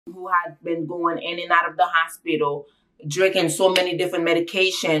who had been going in and out of the hospital, drinking so many different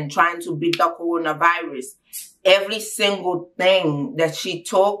medications, trying to beat the coronavirus. Every single thing that she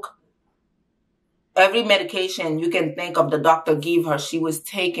took, every medication you can think of the doctor gave her, she was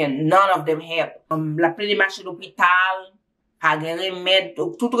taking. None of them helped. La ple de marche l'hôpital, pa gen remède,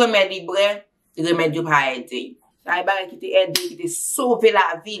 tout remède libre, remède yo pa aide. Sa y bagay ki te aide, ki te sauve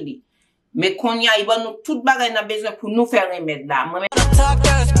la vie li. Mais kon ya, y ba nou tout bagay nan bezwen pou nou fè remède la.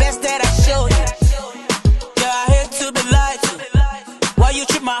 Best that I show you. Yeah, I hate to be lied to. Why you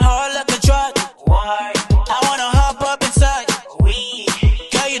treat my heart like a drug? Why? I wanna hop up inside. We,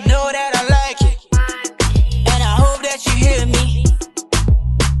 girl, you know that I like it, and I hope that you hear me.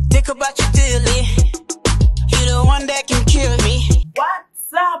 Think about you daily. You're the one that can kill me.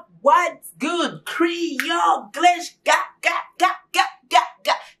 What's up? What's good? Creole Glitch, go.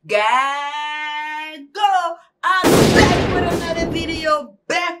 I'm back with another video,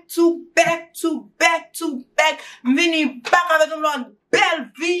 back to back. Vini back avec une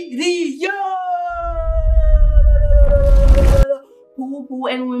belle video.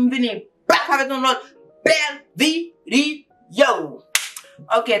 And vini back avec une belle video.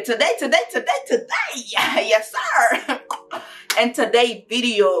 Okay, today, yes sir. And today's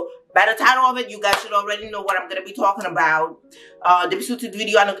video, by the title of it, you guys should already know what I'm gonna be talking about. Depuis ce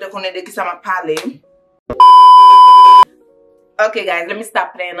video, I know que connaître de qui ça m'a parlé. Okay guys, let me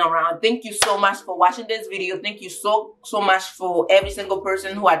stop playing around. Thank you so much for watching this video. Thank you so much for every single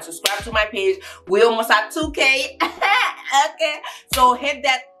person who had subscribed to my page. We almost at 2K. Okay, so hit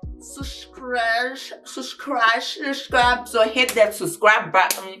that subscribe. So hit that subscribe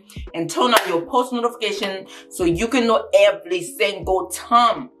button and turn on your post notification so you can know every single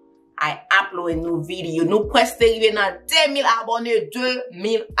time I upload a new video. Nous presque arrivé dans 10,000 abonnés,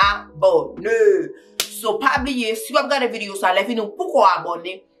 2,000 abonnés. So, pas oublier, si vous regardez la vidéo, ça, laissez-nous pourquoi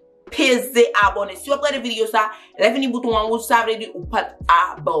abonner, pesez abonner. Si vous regardez la vidéo, ça, laissez-nous le bouton en haut, ça veut dire ou pas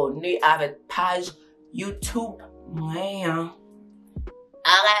abonner avec page YouTube. Ouais, hein.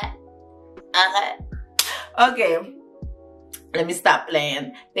 Alright. Okay. Let me stop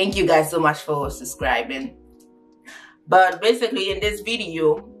playing. Thank you guys so much for subscribing. But basically, in this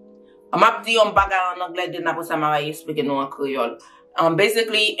video, I'm up to on back en anglais, then après ça m'a expliqué nous en créole.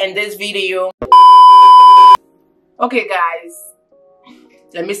 Basically, in this video, okay guys,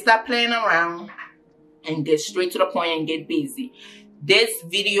 let me stop playing around and get straight to the point and get busy. This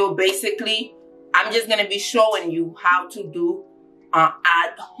video, basically, I'm just gonna be showing you how to do an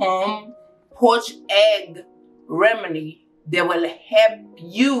at-home poached egg remedy that will help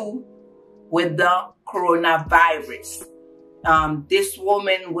you with the coronavirus. This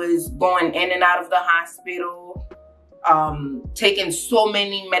woman was going in and out of the hospital, taking so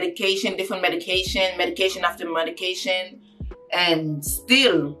many different medication after medication, and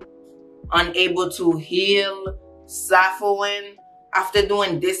still unable to heal, suffering. After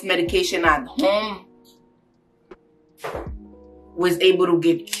doing this medication at home, was able to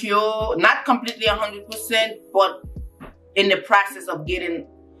get cured, not completely 100%, but in the process of being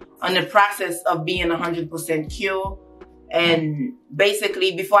 100% cured. And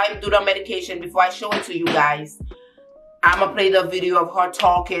basically, before I do the medication, before I show it to you guys, I'm gonna play the video of her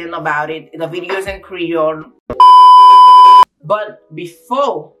talking about it. The video is in Creole. But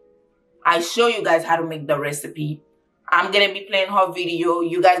before I show you guys how to make the recipe, I'm gonna be playing her video.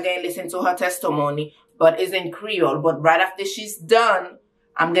 You guys gonna listen to her testimony, but it's in Creole. But right after she's done,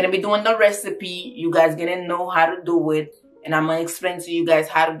 I'm gonna be doing the recipe. You guys gonna know how to do it, and I'm gonna explain to you guys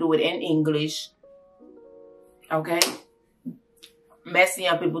how to do it in English. Okay? Merci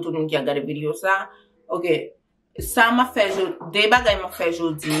un peu pour tout le monde qui a regardé la vidéo ça. Ok. Ça m'a fait, des bagages m'a fait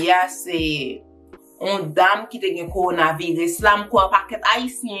aujourd'hui, c'est une dame qui te gen coronavirus. Là, m'kwa paquet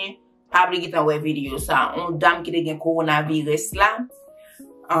haïtien, pas obligé de voir vidéo ça. Une dame qui te gen coronavirus là.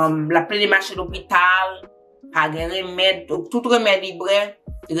 La ple de marche l'hôpital, pas gen remède, tout remède libre,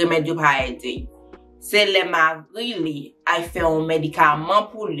 remède yo pas aide. C'est le mari li, a fait un médicament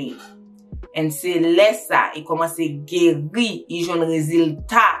pour lui. Et c'est là ça, il commence à guérir, il a un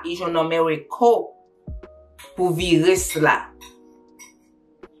résultat, il a un miracle pour virus là.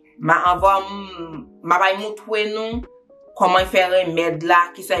 Ma va montrer nous comment faire remède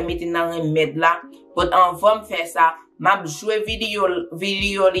là, qui ça mettre dans remède là. But avant de faire ça, m'a joué vidéo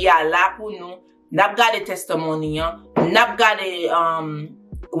là pour nous. N'a regardé testimony, n'a regardé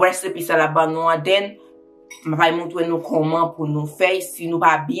recipe ça là-bas nous, then je vais montrer nous comment pour nous faire. Si nous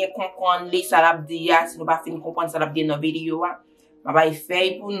pas bien comprendre les salabdi, si nous pas fin comprendre salabdi dans la vidéo, je vais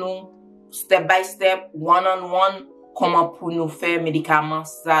faire pour nous step by step, one on one, comment pour nous faire médicaments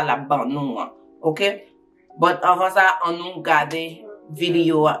ça là-bas nous. OK? But avant ça, on nous garde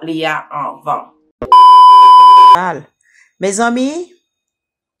vidéo li a avant. Mes amis,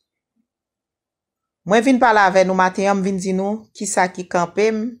 moi vin parler avec nous matin, vin di nous qui ça qui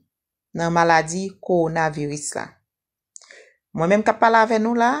campem dans maladie coronavirus là. Moi même qui parler avec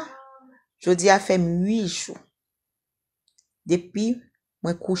nous là, je dis a fait 8 jours depuis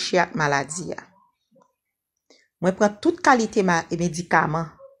moi couché avec maladie. Moi prends toute qualité médicament.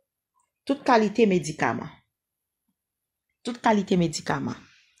 Toute qualité médicament. Toute qualité médicament.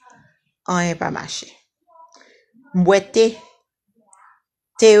 Rien pas marché. M'boité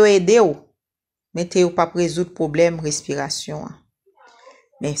te aidé ou mais te pas résoudre problème respiration.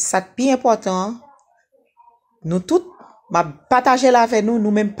 Mais ça plus important nous toutes m'a partager là avec nous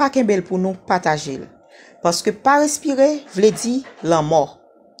nous même pas kembel pour nous partager parce que pas respirer veut dire la mort.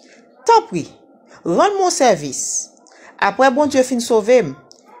 Tant pis, rendre mon service. Après bon Dieu fin sauver,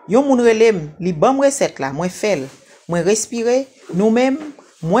 yon moun relem li bon recette là, moi fait, moi respirer, nous même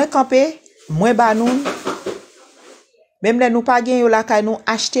moi camper, moi banoun. Même là nous pas gen yo la kay nous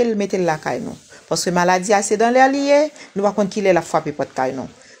acheter le mettre la kay nous parce que maladie c'est dans l'air lié, nous pas connait qui est la frapper pot kay nous.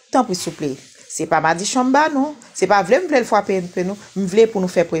 Tant pis s'il vous plaît. C'est pas ma di chamba non, c'est pas vle le frapper nous, m'vle pour nous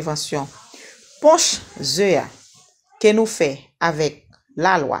faire prévention. Ponche zea que nous fait avec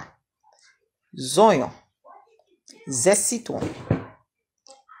l'aloe, oignon, zeste citron,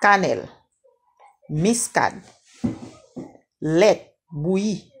 cannelle, muscade, lait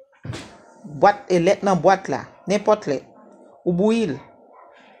bouilli, boîte et lait dans boîte là, n'importe lait ou bouillir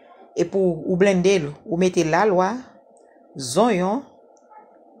et pour ou blender ou mettre l'aloe, oignon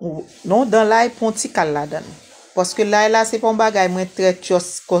non dans l'ail pontical là dedans parce que là c'est pas un bagage moins très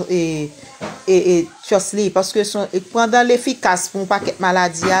chos et chosli parce que son pendant l'efficace pour paquet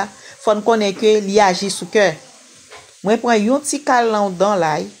maladie faut connaître que li agit sous cœur. Moi prend un petit cal dans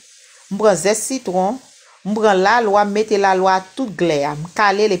l'ail, m'prend zeste citron, m'prend l'aloe, mettre l'aloe toute glaire,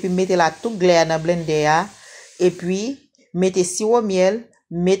 m'caler et puis mettre la toute glaire dans blender et puis mettez sirop miel,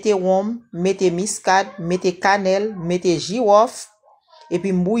 mettez rhum, mettez muscade, mettez cannelle, mettez girofle et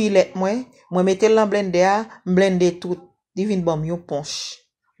puis m'bouillir moi mettez dans blender, blender tout, divine bon yo ponche.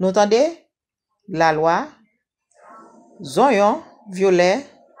 Vous entendez? L'aloe, oignon violet,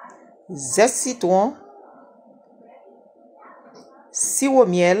 zeste citron, sirop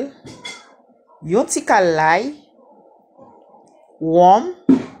miel, yon ti kalay, rhum,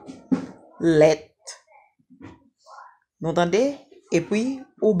 lait. Vous entendez? Et puis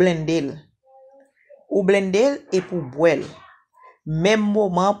ou blender. Ou blender et pour boire. Même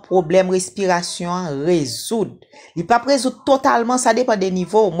moment problème respiration résoudre. Il pas résoudre totalement, ça dépend des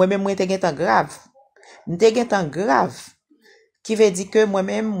niveaux. Moi même moi te gen grave. M'te gen tan grave. Qui veut dire que moi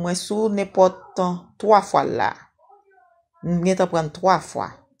même moi sous n'importe 3 fois là. M'gen tan prendre 3 fois.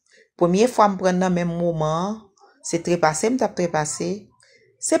 Première fois me prendre dans même moment, c'est trépassé, m't'a trépassé.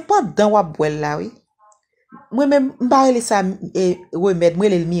 C'est pas dans wa boire là oui. Moi même m'parler ça remède, moi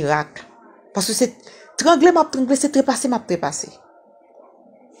le miracle. Parce que c'est trangler m'a trangler, c'est trépassé m'a trépassé.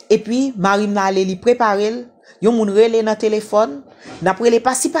 Et puis Marie n'a allé li préparer, yon moun relé dans téléphone, n'a prélé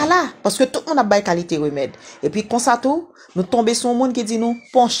pas si par là parce que tout le monde a bail qualité remède. Et puis comme ça tout, nous tomber sur monde qui dit nous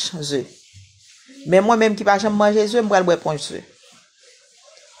ponche œuf. Mais moi même qui pas jamais manger œuf, m'bral boire ponche œuf.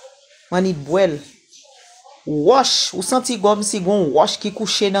 Manit boel. Wash, ou senti comme si gon wash qui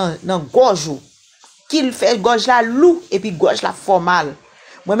couché dans gorge ou. Qu'il fait gorge la lou et puis gorge la fort mal.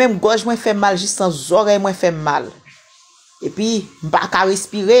 Moi même gorge moi fait mal juste sans oreille moi fait mal. Et puis m'pa ka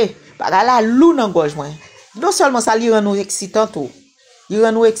respirer, pas la lou dans gorge moi. Non seulement ça li rend nous excitant tout. Il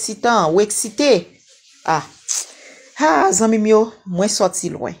rend nous excitant ou excité. Zami mio, moi sorti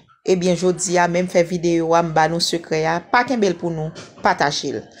loin. Eh bien jodi a même fait vidéo a m'ba nous secret a pas kembel pour nous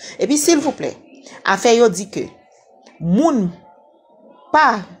partager. Et puis s'il vous plaît, affaire yo dit que moun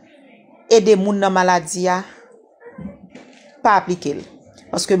pas aider moun dans maladie a pas appliquer.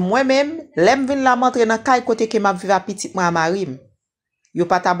 Parce que moi-même, l'aime vinn la montre dans kay côté que m'a viva petite moi marim. Yo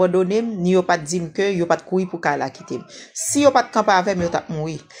pas t'abandonner, ni yo pas dire que yo pas courir pour kay la quitter. Si yo pas camper avec moi, yo t'a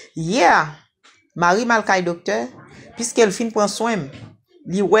mourir. Hier, Marie mal kay docteur, puisqu'elle fin prend soin,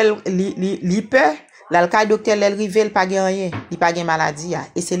 li peur, la kay docteur elle rive pas gen rien, li pas gen maladie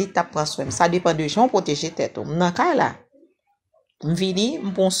et c'est li t'a prend soin. Ça dépend de gens protéger tête. Dans kay là, m'vini,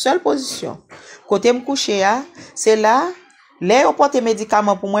 m'pon seule position. Côté m'coucher c'est là. Les porter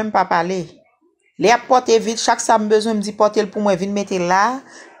médicaments pour moi pas parler. Les porter vite chaque ça me besoin me dit porter pour moi vinn mettre là,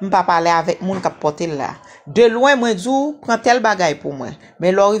 me pas parler avec moun qui porter là. De loin moi dou prend tel bagay pour moi.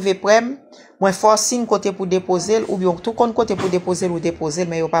 Mais l'arrivé près moi forcing côté pour déposer ou bien tout côté pour déposer ou déposer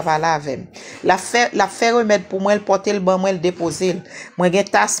mais yo pas parler avec. La faire remède pour moi le porter le ban moi le déposer. Moi gen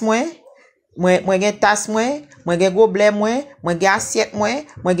tasse moi Mwen gen tas mwen gen gobelet mwen gen assiette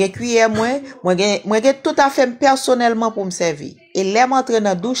mwen gen cuillère mwen gen tout à fait personnellement pour me servir. Et là m'entre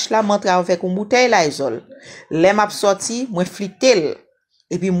dans douche là, m'entre avec une bouteille la isole. Là m'a sorti, mwen flitel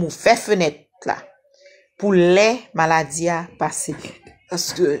et puis m'ou fait fenêtre là pour les maladies à passer.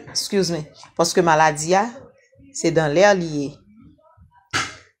 Parce que maladie c'est dans l'air lié.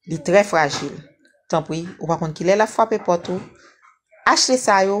 Il est très fragile. Tant pis, ou par contre qu'il est la frappe partout. Achetez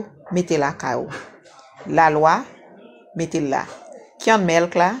ça yo, mettez la caillou. La loi, mettez là.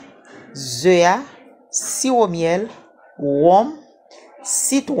 Milk là, zea, sirop miel, rhum,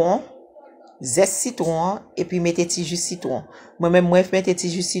 citron, zeste citron et puis mettez petit jus citron. Moi-même moi mettez petit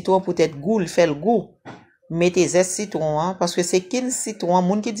jus citron pour être goût, fait le goût. Mettez zeste citron parce que c'est skin citron,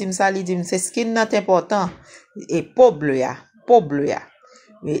 moun qui dit ça, li dit c'est skin not important et peau bleu ya.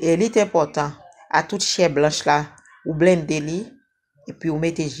 Et elle est important à toute chair blanche là, ou blender li et puis vous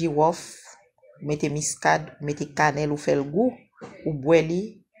mettez girofle, vous mettez muscade, vous mettez cannelle, vous faites le goût, vous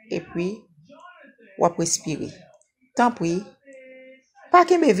boilez et puis vous respirez. Tant pis, pas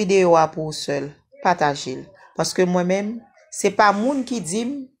que mes vidéos pour seul, partagez. Parce que moi-même, c'est pas moun qui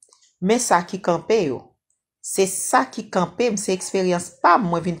dit, mais ça qui campe yo. C'est ça qui campe, c'est expérience pas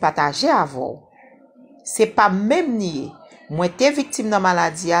moi vinn partager avant. C'est pas même nier. Moi t'es victime de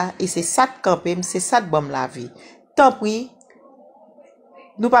maladie et c'est ça qui campe, c'est ça de bon la vie. Tant pis,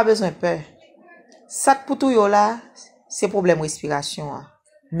 nous pas besoin de peur. Ça pour tout yo là, c'est problème respiration.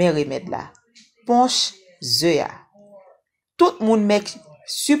 Mais remède là. Ponche, zea. Tout moun mec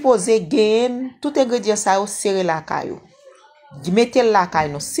supposé gain tout ingrédient ça au serrer la caillou. Mettez la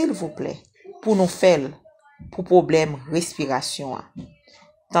caillou s'il vous plaît pour nous faire pour problème respiration.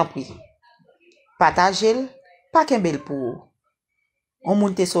 Tant pis. Partagez, pas qu'un bel pour. On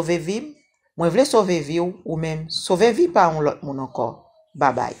moun te sauver vie, moi vle sauver vie ou même sauver vie par un l'autre moun encore.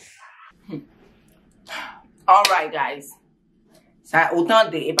 Bye bye. All right, guys. Ça autant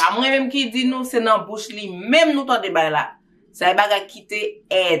de et pas moi même qui dit nous c'est dans bouche li même nous tande ba là. Ça bagay qui te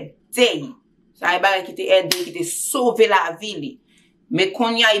aide. Ça bagay qui te aide qui te sauver la vie li. Mais qu'on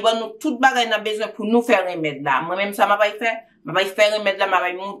y a il va nous tout bagay n'a besoin pour nous faire remède là. Moi même ça m'a pas fait remède là m'a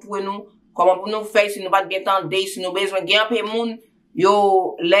pas montrer nous comment pour nous faire si nous pas bien tendre si nous besoin gain peu moun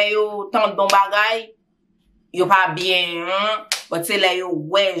yo les yo tant bon bagay yo pas bien hein. But c'est là yo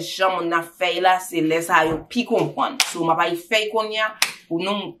ouais j'en on a fait là c'est là ça yo pi comprendre. So m'a pas fait qu'on y a pour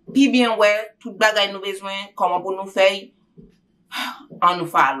nous pi bien ouais tout bagay nous besoin comment pour nous faire on nous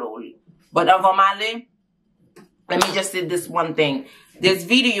follow. But avant m'aller, let me just say this one thing. This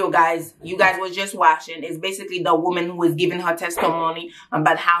video, guys, you guys were just watching, is basically the woman who is giving her testimony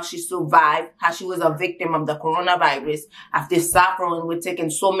about how she survived, how she was a victim of the coronavirus after suffering with taking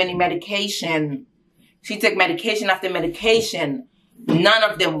so many medication. She took medication after medication. None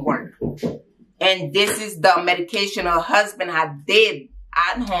of them worked. And this is the medication her husband had did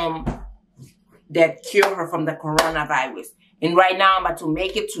at home that cured her from the coronavirus. And right now, I'm about to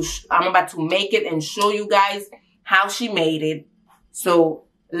make it and show you guys how she made it. So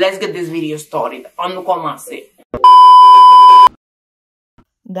let's get this video started. On nous commencer.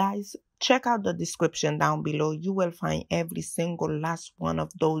 Guys, check out the description down below. You will find every single last one of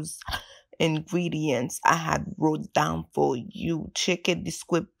those ingredients I had wrote down for you. Check the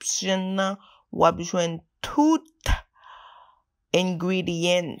description. Wap jwen tout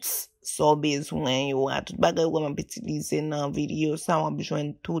ingredients. So bezwen yo a tout bagay wè m'a utilize nan video sa wap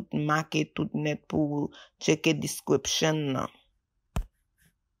jwen tout market tout net pou check the description nan.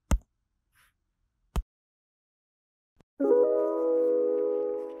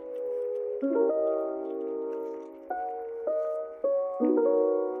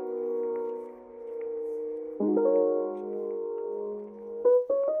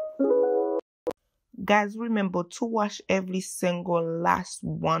 Guys, remember to wash every single last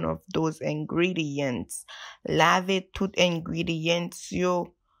one of those ingredients. Lave tout ingredients yo.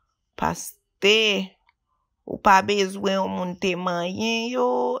 Paste. Ou pa bezwen ou moun te manyen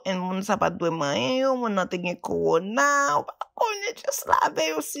yo. En moun sa pa dwe manyen yo. Moun nan te gen corona. Ou pa konye just lave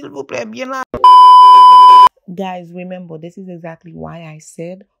yo s'il vous plaît. Bien la. Guys, remember this is exactly why I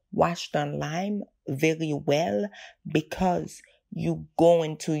said wash the lime very well. Because you're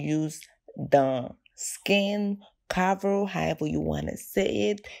going to use the skin cover, however you want to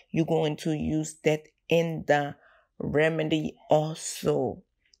say it. You're going to use that in the remedy also.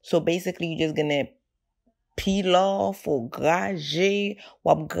 So basically, you're just gonna peel off ou grager.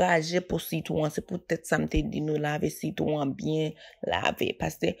 Ou grager pour citron. C'est peut-être ça m'te dit nous laver citron bien laver.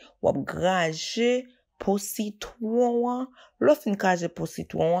 Parce que ou grager pour citron. L'offre grager pour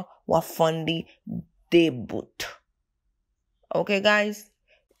citron ou fondé des bouts. Okay, guys?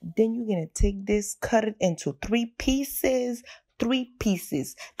 Then you're gonna take this, cut it into 3 pieces. 3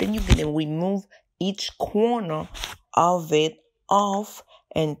 pieces. Then you're gonna remove each corner of it off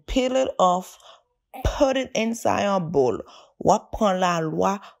and peel it off. Put it inside a bowl. Wap prend la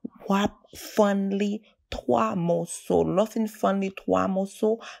loi, wap finely 3 morceaux. Lò fin finely 3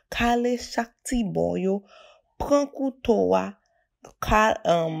 morceaux, kale chaque ti bon yo. Prend couteau a,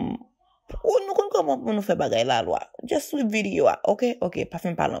 ou nou kon comment pou nou fè bagay la loi. Just with video a, ok? Ok, pa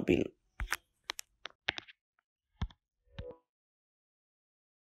fin parlant pil.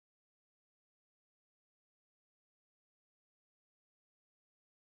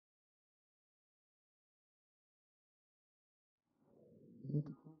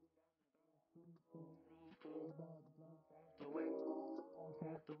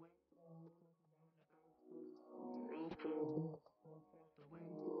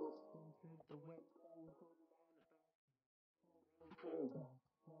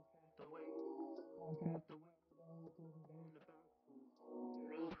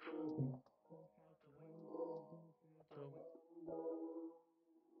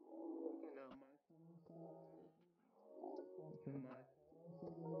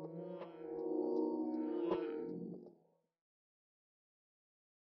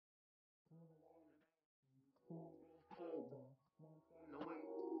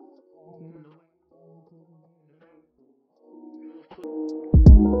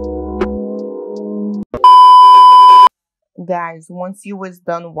 Guys, once you was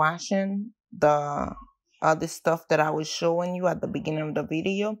done washing the other stuff that I was showing you at the beginning of the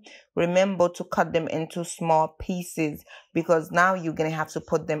video, remember to cut them into small pieces, because now you're gonna have to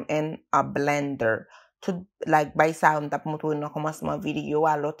put them in a blender. To like by sound tap moto no commencement video,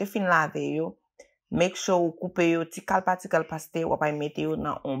 alors te fin lave yo, make sure ou coupe yo tikal paste ou pa mette yo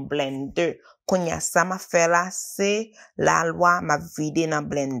nan un blender. Konya sa ma fe la, c'est la loi ma vide nan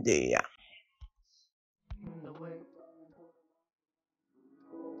blender ya.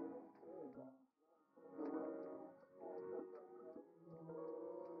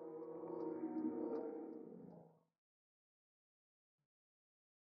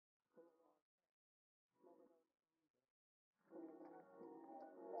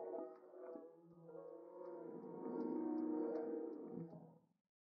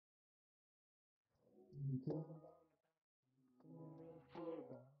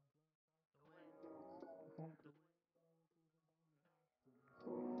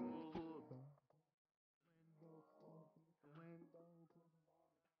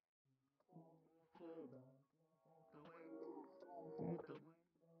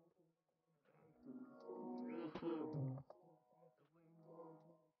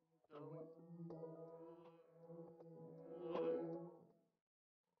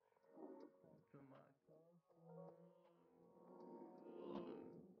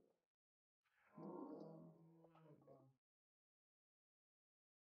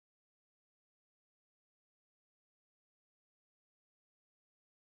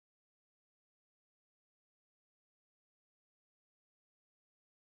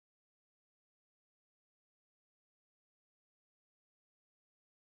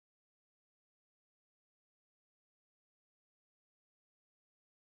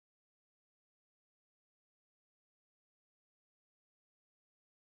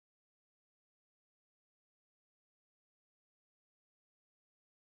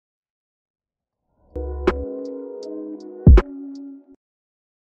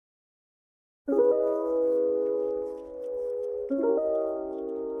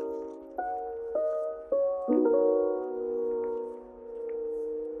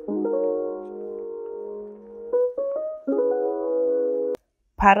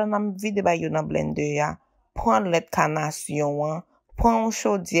 Paran am vide ba yo nan blender ya, pran let carnation an, pran un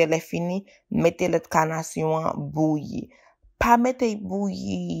chaudier le fini, mette let carnation an bouilli. Pa mette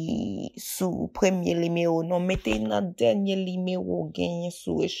bouilli sou premier numéro, non, mette nan dernier numéro genye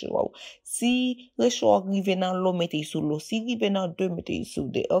sou réchaud. Si réchaud arrive nan l'eau, mette sous l'eau. Si arrive nan 2, mette sous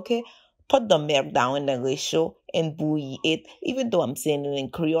 2, okay? Put the milk down in the ratio and bouilli it. Even though I'm saying it in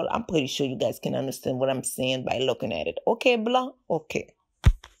Creole, I'm pretty sure you guys can understand what I'm saying by looking at it. Okay, blanc? Okay.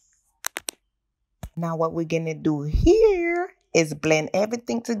 Now what we're gonna do here is blend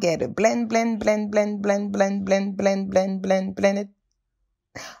everything together. Blend, blend, blend, blend, blend, blend, blend, blend, blend, blend, blend it.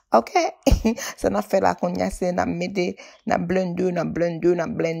 Okay? So na fe la konya se na mede na blender, na blender, na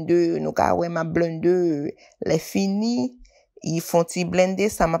blender. Nou ka we ma blender. Le fini, y fon ti blender.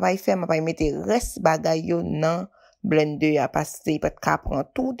 Sa ma pa y fe, ma pa y mette res bagay yo nan blender ya. Paske y pat ka pran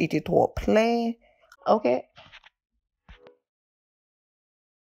tout, ite trop plein. Okay?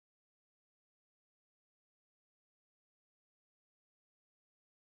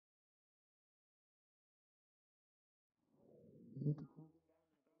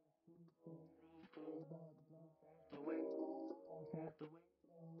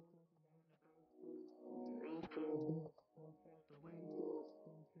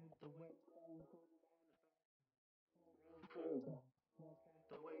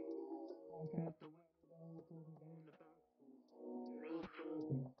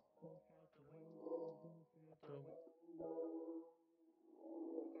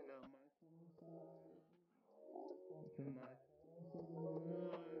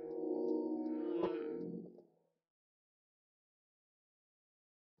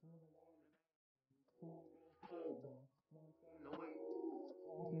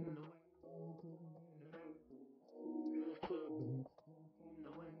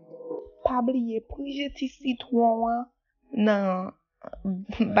 Pa bliye prije ti citron nan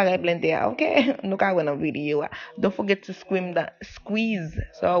bagay blender, okay? Nou ka wè nan video. Don't forget to squeeze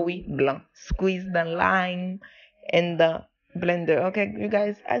the lime in the blender, okay? You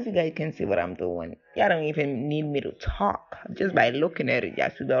guys, as you guys can see what I'm doing, y'all don't even need me to talk. Just by looking at it,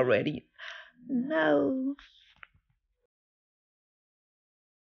 y'all should already know.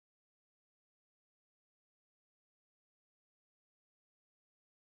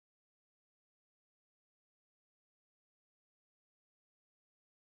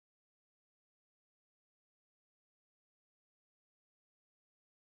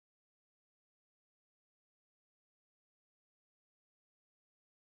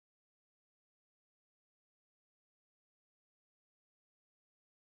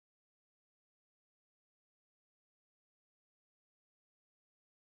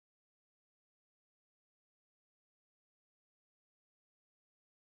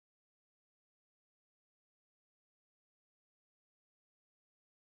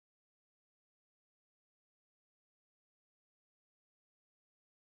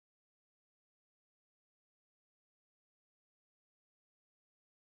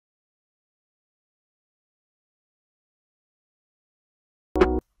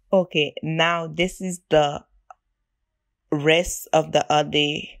 Okay, now this is the rest of the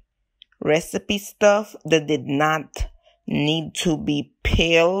other recipe stuff that did not need to be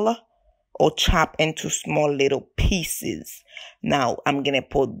peeled or chopped into small little pieces. Now I'm gonna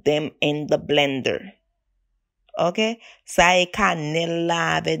put them in the blender. Okay, sa e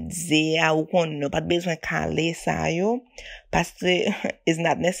kanela avec zea ou kon nou pat bezwen kale sa yo paske it's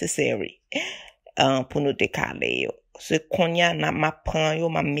not necessary pou nou te kale yo. Se konya na ma pran yo,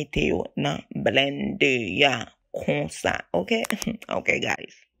 ma mete yo nan blender ya kon sa, okay? Okay,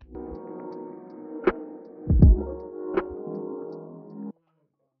 guys.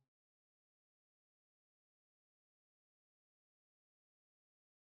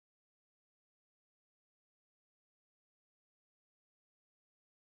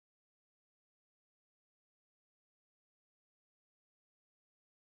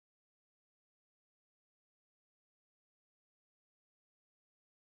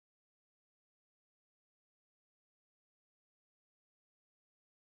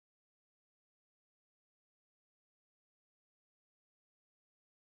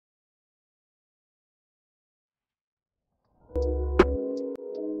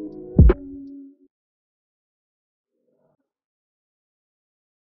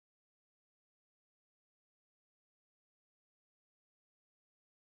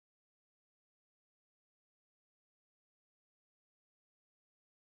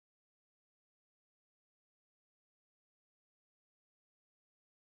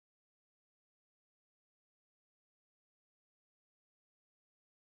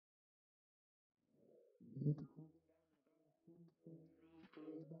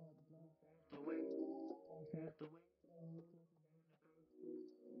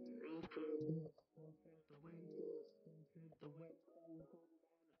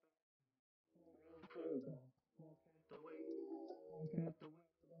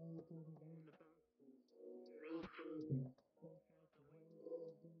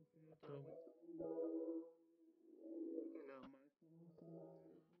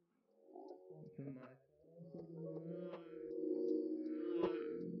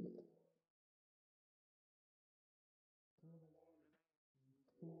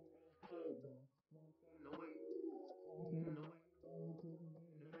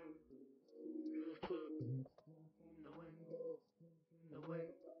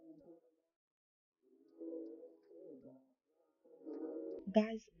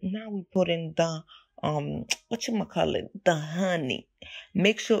 Guys, now we put in the the honey.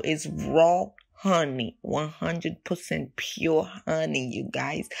 Make sure it's raw honey, 100% pure honey, you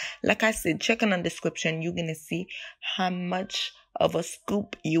guys. Like I said, check in the description. You're gonna see how much of a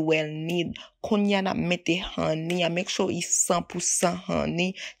scoop you will need. Konya na mette honey. I make sure it's 100%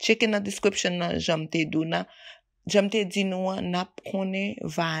 honey. Check in the description na jamte do na. Jamte di nou na prone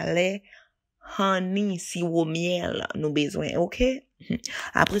vale honey si wo miel nou bezwen, ok?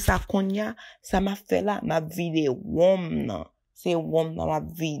 Après ça konya, ça m'a fait là, m'a vide wom nan. C'est wom nan m'a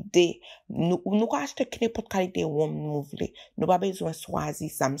vide. Nou ka achete n'importe qualité wom nou vle. Nou pa bezwen swazi,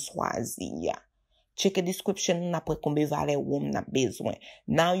 ça m'swazi ya. Check the description après combien vale wom na bezwen.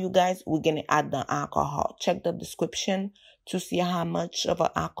 Now you guys, we're gonna add the alcohol. Check the description to see how much of an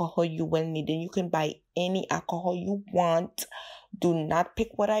alcohol you will need. And you can buy any alcohol you want. Do not pick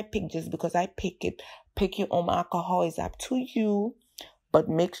what I pick just because I pick it. Pick your own alcohol. It's up to you. But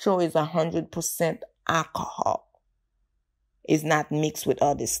make sure it's 100% alcohol. It's not mixed with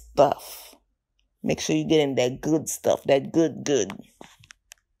other stuff. Make sure you're getting that good stuff. That good.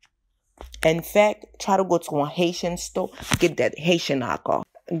 In fact, try to go to a Haitian store. Get that Haitian alcohol.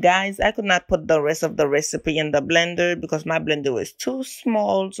 Guys, I could not put the rest of the recipe in the blender because my blender was too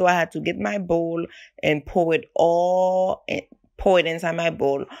small. So I had to get my bowl and pour it inside my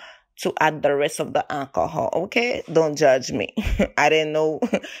bowl to add the rest of the alcohol. Okay? Don't judge me. I didn't know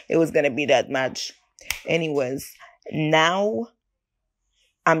it was going to be that much. Anyways, now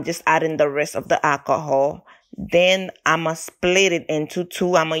I'm just adding the rest of the alcohol. Then I'm going to split it into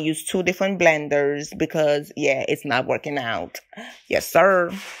two. I'm going to use 2 different blenders because, yeah, it's not working out. Yes, sir.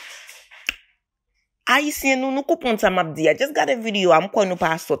 Haitien nou kompon sa map di. I just got a video. I'm kon nou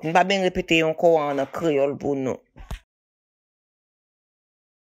pa sot. Mpa ben repete yon ko an a Creole pou nou.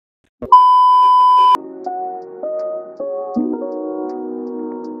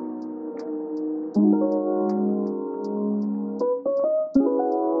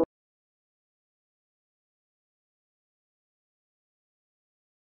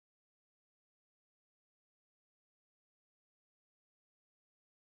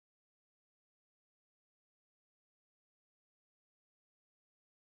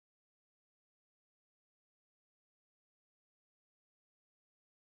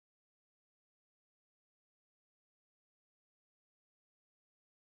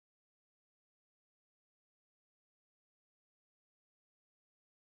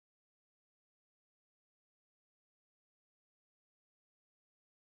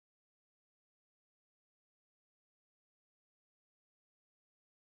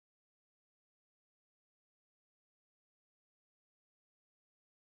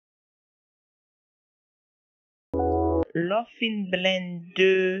 Love fin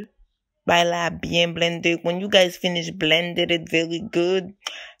blender. By la bien blender. When you guys finish blended it very good.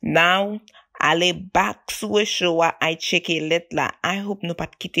 Now, ale back sou e showa. I check it let la. I hope nou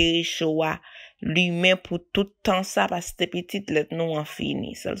pat kite e showa. Lui men pou tout temps sa. Parce que petit let nou an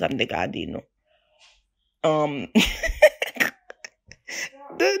fini. Sel sa m dekade nou.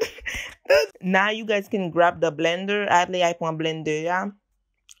 Now you guys can grab the blender. Ale ay pon blender ya.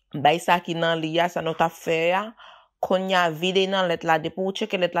 Bay sa ki nan li ya. Sa nou ta fe ya. Konya vide nan let la depo ou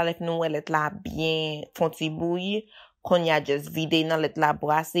cheke let la lef nou let la bien fonti bouille. Konya just vide nan let la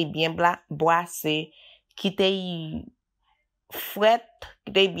brase bien brase. Kite yi fret,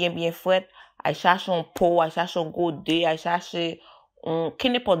 kite yi bien fret. Ay chache un pot, ay chache un gode, ay chache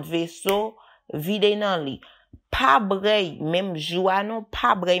kene pot vaisseau, vide nan li. Pa brey même joua non,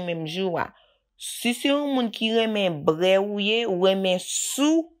 pa brey même joua. Si c'est un moun ki remen brey ou remen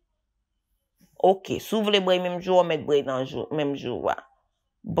sou, ok, si vous voulez brey même jour, mettre brey dans même jour.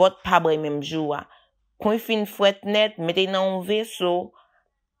 But pas brey même jour. Quand il fin fret net, mettez dans un vaisseau,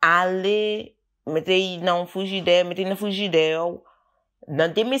 allez, mettez dans un frigidaire,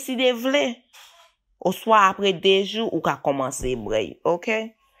 dans des messi de vle. Ou soit après 2 jours, ou ka commencer brey,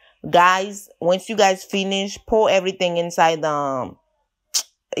 ok? Guys, once you guys finish, pour everything inside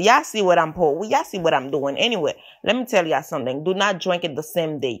y'all see what I'm pouring. Y'all see what I'm doing. Anyway, let me tell y'all something. Do not drink it the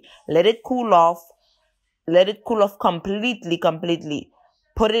same day. Let it cool off. Let it cool off completely.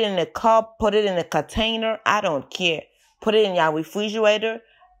 Put it in a cup. Put it in a container. I don't care. Put it in your refrigerator.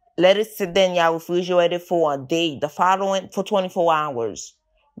 Let it sit there in your refrigerator for a day. The following for 24 hours.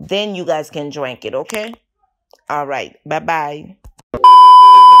 Then you guys can drink it, okay? All right. Bye-bye.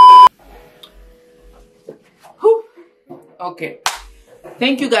 Okay.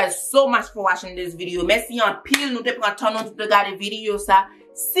 Thank you guys so much for watching this video. Merci en pile nou te pran ton nou te gade video sa.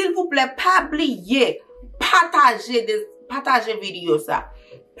 S'il vous plaît, pas oublier, partager video sa.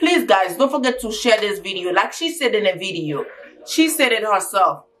 Please guys, don't forget to share this video. Like she said in the video, she said it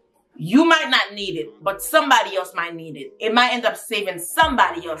herself. You might not need it, but somebody else might need it. It might end up saving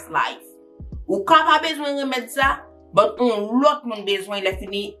somebody else's life. Ou ka pa bezwen remèd sa, but on lot moun bezwen le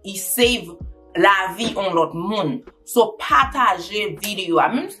fini, i save la vie on l'autre monde. So partager vidéo.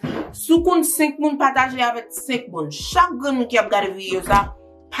 Même sous compte 5 moun partager avec 5 moun. Chaque moun qui a regardé vidéo ça,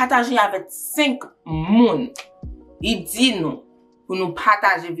 partager avec 5 moun. Il dit nous pour nous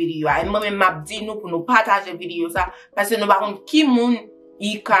partager vidéo. Et moi-même m'a dit nous pour nous partager vidéo ça parce que nous par contre qui moun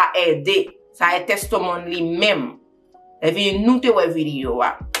il ka aider. Ça est testimony lui-même. Et puis nous te wè vidéo.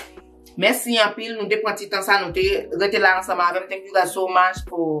 Merci en pile, nous te prend petit temps ça, nous te rete là ensemble avec. Thank you guys so much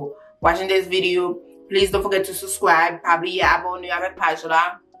for watching this video. Please don't forget to subscribe, probably abonner avec page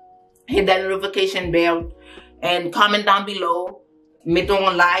là. Hit that notification bell and comment down below. Mettons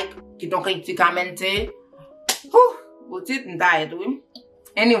un like, quitte un critique commenter.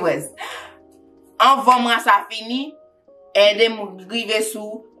 Anyways, envoie-moi ça fini. Aidez-moi arriver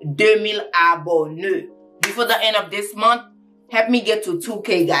sous 2000 abonnés. Before the end of this month, help me get to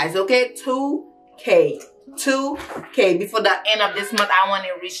 2K, guys, okay? 2K. 2K. Before the end of this month, I want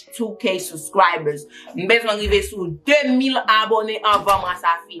to reach 2K subscribers. Besoin d'arriver sous 2000 abonnés avant moi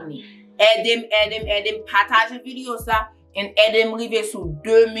ça fini. Aidez-moi, partage la vidéo ça et aidez-moi arriver sous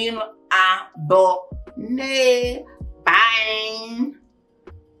 2000 abonnés. Bye.